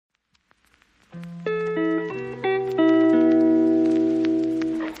I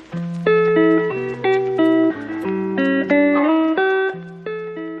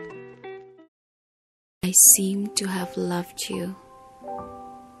seem to have loved you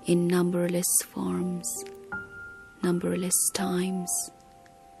in numberless forms, numberless times,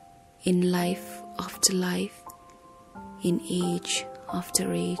 in life after life, in age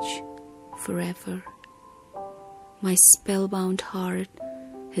after age, forever. My spellbound heart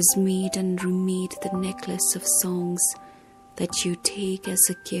has made and remade the necklace of songs that you take as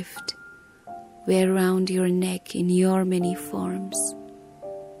a gift, wear round your neck in your many forms,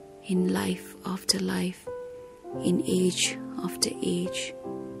 in life after life, in age after age,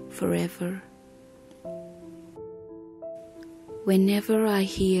 forever. Whenever I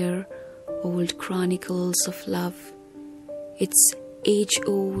hear old chronicles of love, its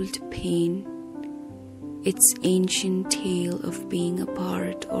age-old pain, its ancient tale of being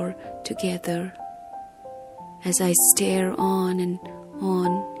apart or together, as I stare on and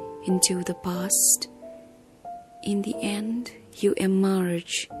on into the past, in the end you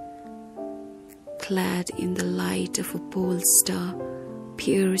emerge, clad in the light of a pole star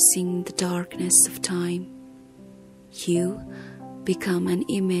piercing the darkness of time. You become an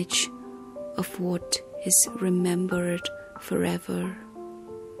image of what is remembered forever.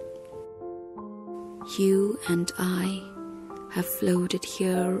 You and I have floated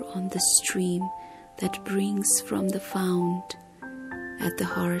here on the stream that brings from the fount, at the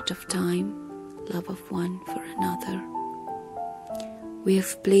heart of time, love of one for another. We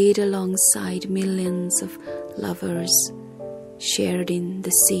have played alongside millions of lovers, shared in the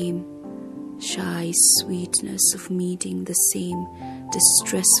same shy sweetness of meeting, the same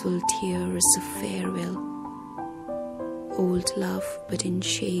distressful tears of farewell. Old love, but in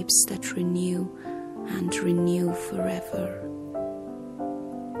shapes that renew and renew forever.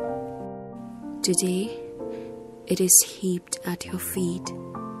 Today, it is heaped at your feet.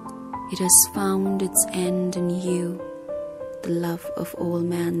 It has found its end in you, the love of all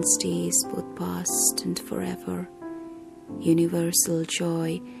man's days, both past and forever. Universal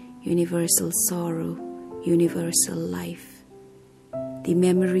joy, universal sorrow, universal life. The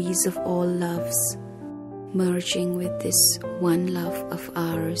memories of all loves merging with this one love of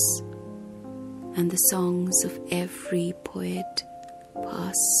ours, and the songs of every poet,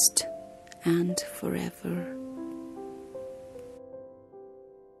 past and forever.